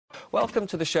Welcome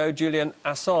to the show, Julian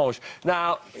Assange.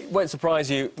 Now, it won't surprise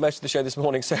you, most of the show this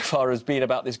morning so far has been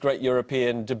about this great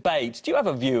European debate. Do you have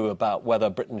a view about whether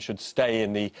Britain should stay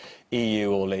in the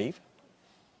EU or leave?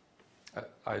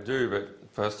 I do, but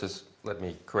first just let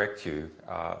me correct you.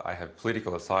 I have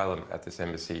political asylum at this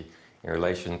embassy in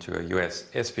relation to a US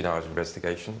espionage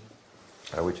investigation,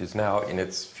 which is now in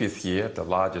its 5th year, the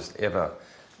largest ever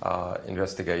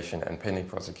investigation and pending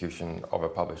prosecution of a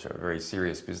publisher, a very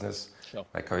serious business. Sure.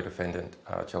 My co-defendant,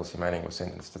 Chelsea Manning, was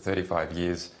sentenced to 35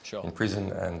 years in prison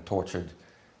and tortured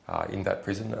in that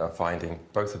prison, finding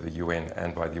both of the UN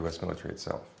and by the US military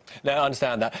itself. No, I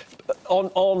understand that.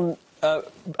 And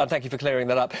thank you for clearing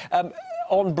that up.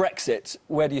 On Brexit,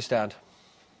 where do you stand?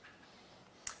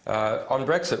 On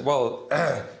Brexit, well,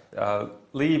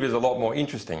 leave is a lot more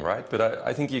interesting, right? But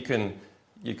I think you can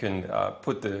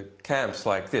put the camps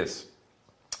like this.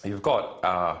 You've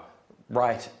got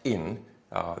right in,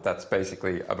 that's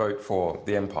basically a vote for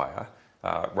the empire.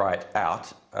 Right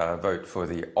out, vote for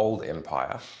the old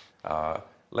empire.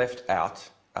 Left out,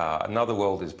 another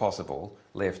world is possible.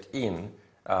 Left in,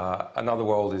 another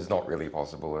world is not really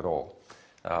possible at all.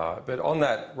 But on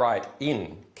that right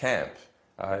in camp,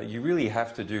 you really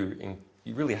have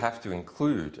to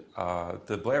include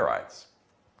the Blairites.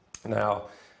 Now,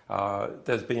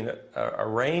 there's been a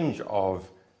range of,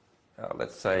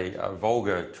 let's say,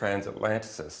 vulgar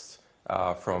transatlanticists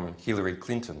from Hillary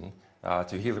Clinton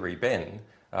to Hillary Benn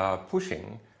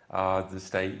pushing the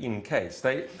stay-in case.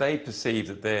 They perceive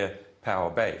that their power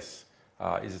base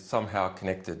is somehow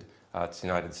connected to the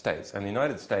United States. And the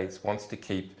United States wants to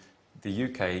keep the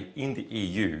UK in the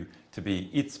EU to be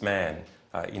its man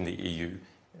in the EU,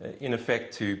 in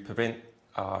effect to prevent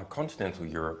continental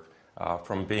Europe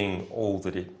from being all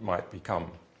that it might become.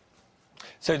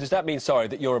 So does that mean, sorry,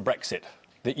 that you're a Brexit,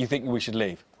 that you think we should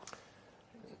leave?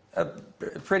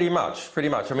 Pretty much.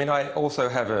 I mean, I also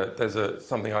have there's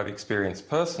something I've experienced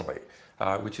personally,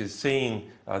 which is seeing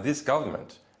this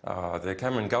government, the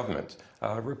Cameron government,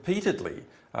 repeatedly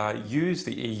use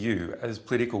the EU as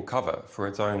political cover for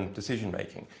its own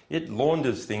decision-making. It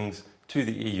launders things to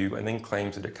the EU and then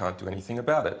claims that it can't do anything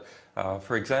about it.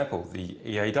 For example, the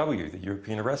EAW, the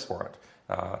European Arrest Warrant.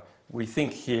 We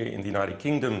think here in the United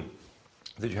Kingdom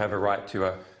that you have a right to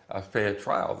a fair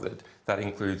trial, that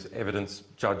includes evidence,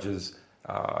 judges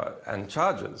and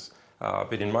charges.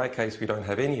 But in my case, we don't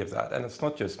have any of that. And it's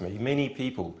not just me. Many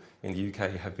people in the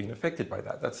UK have been affected by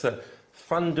that. That's a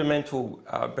fundamental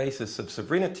basis of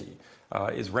sovereignty,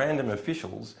 is random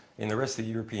officials in the rest of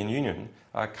the European Union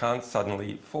can't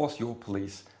suddenly force your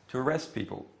police to arrest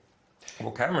people.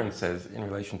 Well, Cameron says, in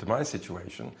relation to my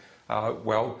situation,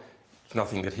 well, it's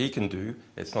nothing that he can do.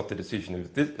 It's not the decision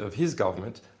of his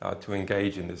government to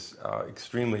engage in this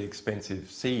extremely expensive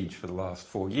siege for the last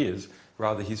 4 years.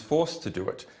 Rather, he's forced to do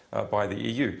it by the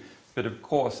EU. But of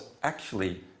course,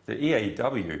 actually, the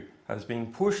EAW has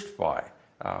been pushed by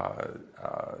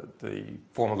the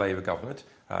former Labor government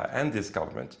and this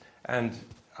government, and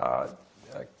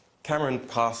Cameron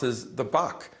passes the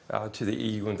buck to the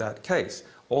EU in that case,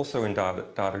 also in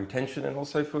data retention and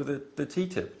also for the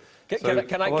TTIP.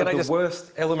 The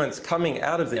worst elements coming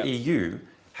out of the EU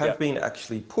have been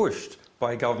actually pushed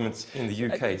by governments in the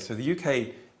UK. So the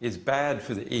UK is bad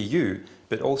for the EU,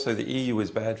 but also the EU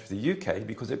is bad for the UK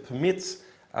because it permits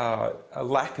a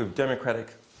lack of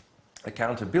democratic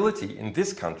accountability in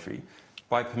this country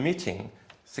by permitting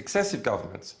successive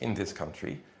governments in this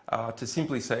country to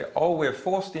simply say, oh, we're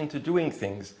forced into doing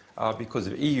things because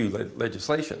of EU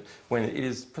legislation, when it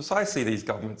is precisely these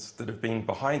governments that have been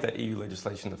behind that EU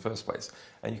legislation in the first place.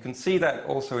 And you can see that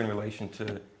also in relation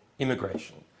to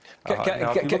immigration. Now,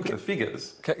 if you look at the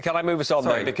figures... Can I move us on,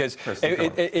 though? Because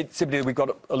it's simply we've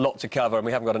got a lot to cover and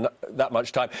we haven't got that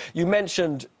much time. You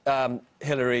mentioned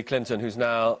Hillary Clinton, who's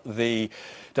now the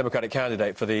Democratic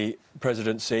candidate for the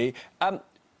presidency.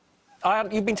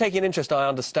 You've been taking an interest, I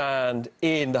understand,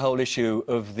 in the whole issue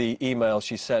of the email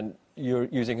she sent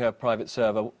using her private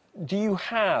server. Do you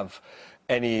have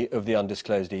any of the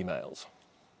undisclosed emails?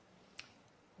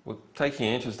 Well, taking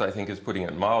an interest, I think, is putting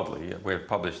it mildly. We've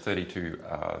published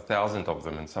 32,000 of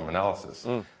them in some analysis.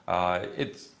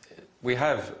 We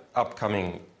have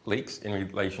upcoming leaks in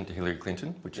relation to Hillary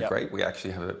Clinton, which are great. We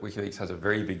actually have WikiLeaks has a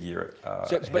very big year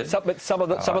but some of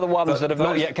the ones that have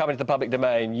not yet come into the public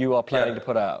domain, you are planning to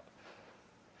put out.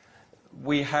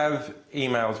 We have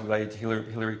emails related to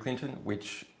Hillary Clinton,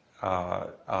 which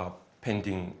are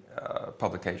pending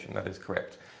publication. That is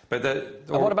correct. But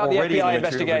what about the FBI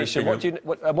investigation?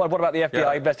 What about the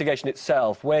FBI investigation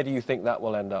itself? Where do you think that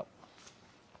will end up?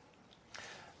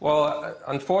 Well,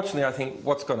 unfortunately, I think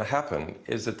what's going to happen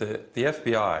is that the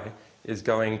FBI is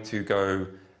going to go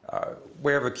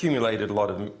we have accumulated a lot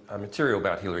of material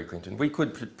about Hillary Clinton. We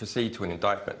could proceed to an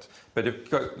indictment. But if you've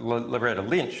got Loretta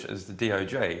Lynch as the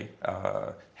DOJ,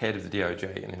 head of the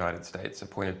DOJ in the United States,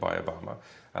 appointed by Obama,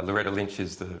 Loretta Lynch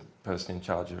is the person in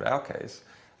charge of our case,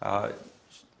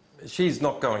 she's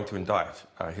not going to indict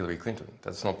Hillary Clinton.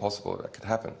 That's not possible. That could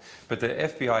happen. But the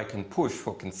FBI can push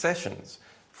for concessions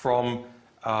from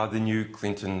the new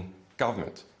Clinton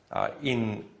government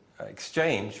in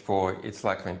exchange for its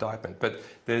lack of indictment. But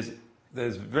there's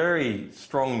very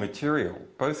strong material,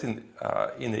 both in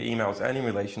the emails and in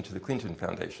relation to the Clinton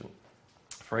Foundation.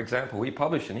 For example, we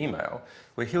published an email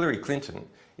where Hillary Clinton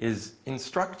is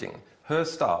instructing her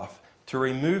staff to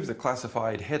remove the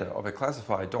classified header of a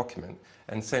classified document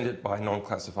and send it by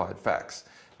non-classified fax.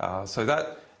 So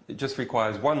that it just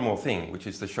requires one more thing, which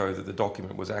is to show that the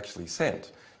document was actually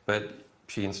sent. But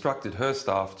she instructed her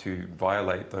staff to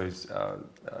violate those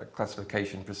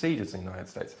classification procedures in the United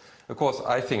States. Of course,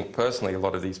 I think personally a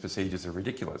lot of these procedures are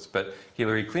ridiculous, but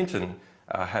Hillary Clinton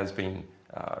has been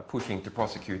pushing to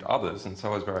prosecute others, and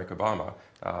so has Barack Obama,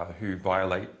 who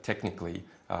violate technically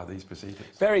these procedures.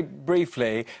 Very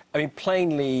briefly, I mean,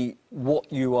 plainly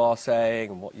what you are saying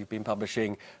and what you've been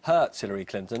publishing hurts Hillary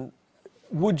Clinton.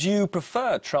 Would you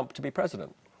prefer Trump to be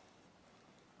president?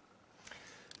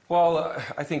 Well,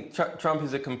 I think Trump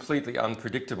is a completely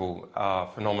unpredictable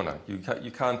phenomenon.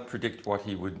 You can't predict what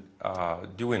he would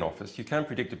do in office. You can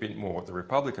predict a bit more what the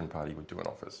Republican Party would do in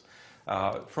office.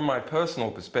 From my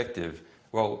personal perspective,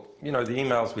 well, you know, the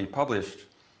emails we published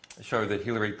show that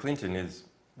Hillary Clinton is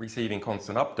receiving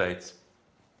constant updates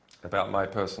about my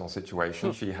personal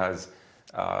situation. She has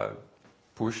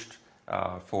pushed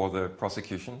for the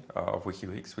prosecution of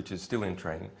WikiLeaks, which is still in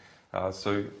train.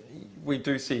 So we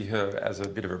do see her as a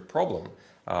bit of a problem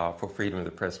for freedom of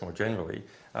the press more generally.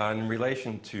 In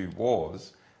relation to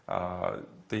wars, the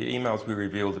emails we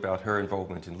revealed about her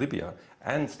involvement in Libya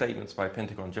and statements by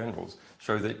Pentagon generals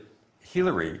show that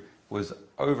Hillary was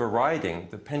overriding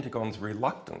the Pentagon's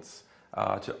reluctance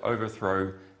to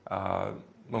overthrow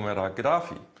Muammar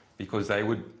Gaddafi, because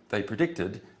they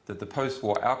predicted that the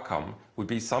post-war outcome would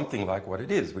be something like what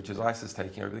it is, which is ISIS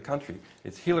taking over the country.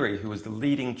 It's Hillary who was the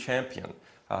leading champion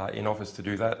in office to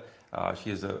do that.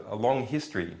 She has a long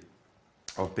history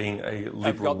of being a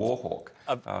liberal war hawk,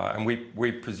 and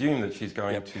we presume that she's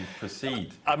going to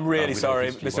proceed. I'm really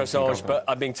sorry, Mr. Assange, but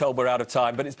I'm being told we're out of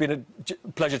time. But it's been a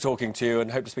pleasure talking to you, and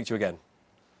hope to speak to you again.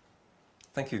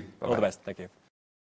 Thank you. Bye-bye. All the best. Thank you.